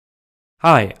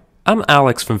Hi, I'm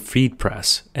Alex from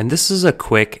FeedPress, and this is a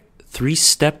quick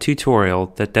 3-step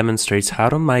tutorial that demonstrates how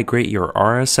to migrate your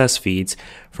RSS feeds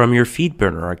from your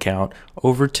FeedBurner account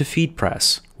over to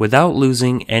FeedPress without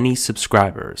losing any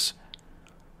subscribers.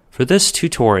 For this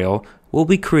tutorial, we'll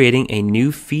be creating a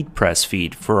new FeedPress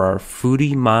feed for our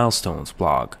Foodie Milestones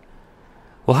blog.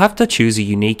 We'll have to choose a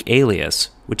unique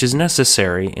alias, which is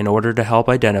necessary in order to help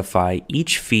identify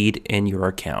each feed in your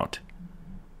account.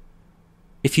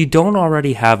 If you don't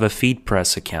already have a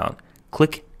FeedPress account,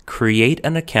 click Create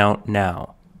an Account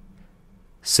now.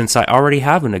 Since I already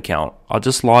have an account, I'll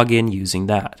just log in using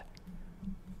that.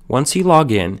 Once you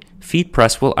log in,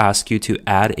 FeedPress will ask you to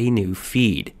add a new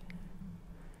feed.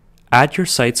 Add your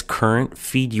site's current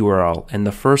feed URL in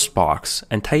the first box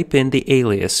and type in the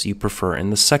alias you prefer in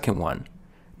the second one.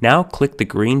 Now click the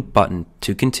green button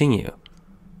to continue.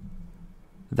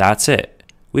 That's it.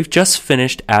 We've just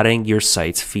finished adding your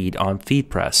site's feed on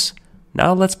FeedPress.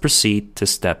 Now let's proceed to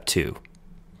step 2.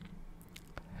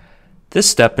 This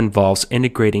step involves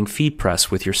integrating FeedPress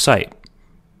with your site.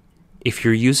 If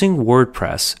you're using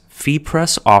WordPress,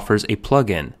 FeedPress offers a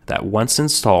plugin that, once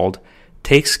installed,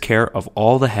 takes care of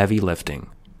all the heavy lifting.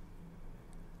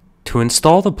 To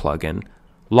install the plugin,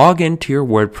 log into your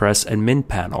WordPress admin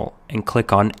panel and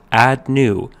click on Add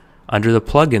New under the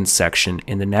Plugins section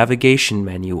in the navigation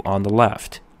menu on the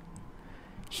left.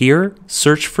 Here,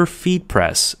 search for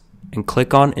FeedPress and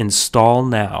click on Install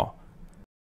Now.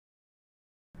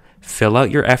 Fill out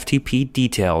your FTP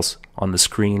details on the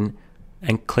screen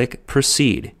and click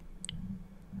Proceed.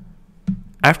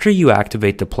 After you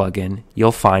activate the plugin,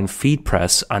 you'll find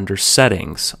FeedPress under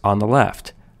Settings on the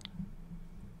left.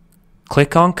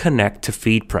 Click on Connect to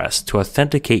FeedPress to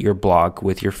authenticate your blog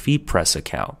with your FeedPress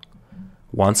account.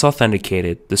 Once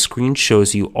authenticated, the screen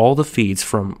shows you all the feeds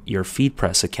from your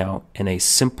FeedPress account in a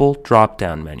simple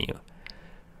drop-down menu.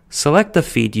 Select the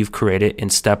feed you've created in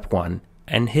step 1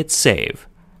 and hit Save.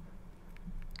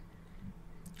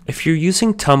 If you're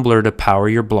using Tumblr to power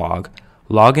your blog,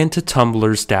 log into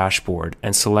Tumblr's dashboard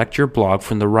and select your blog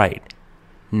from the right.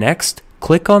 Next,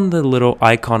 click on the little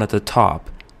icon at the top,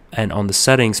 and on the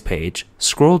Settings page,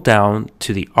 scroll down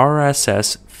to the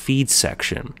RSS feed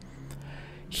section.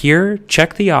 Here,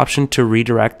 check the option to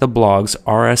redirect the blog's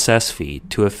RSS feed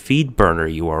to a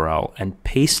FeedBurner URL and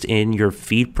paste in your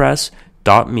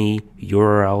feedpress.me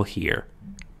URL here.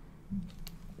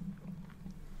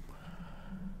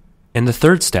 In the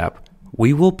third step,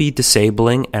 we will be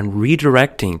disabling and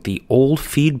redirecting the old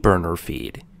FeedBurner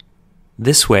feed.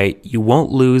 This way, you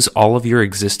won't lose all of your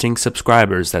existing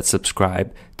subscribers that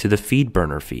subscribe to the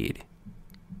FeedBurner feed.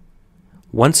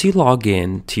 Once you log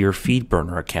in to your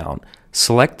FeedBurner account,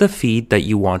 select the feed that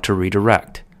you want to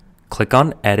redirect. Click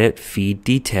on Edit Feed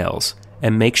Details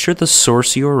and make sure the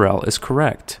source URL is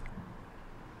correct.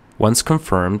 Once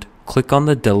confirmed, click on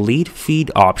the Delete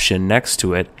Feed option next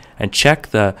to it and check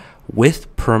the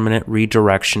With Permanent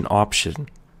Redirection option.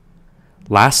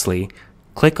 Lastly,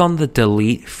 click on the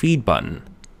Delete Feed button.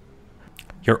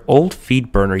 Your old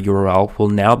FeedBurner URL will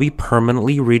now be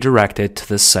permanently redirected to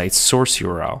the site's source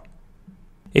URL.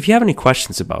 If you have any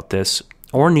questions about this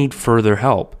or need further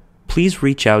help, please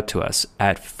reach out to us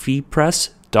at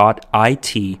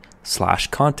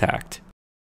feedpress.it/contact.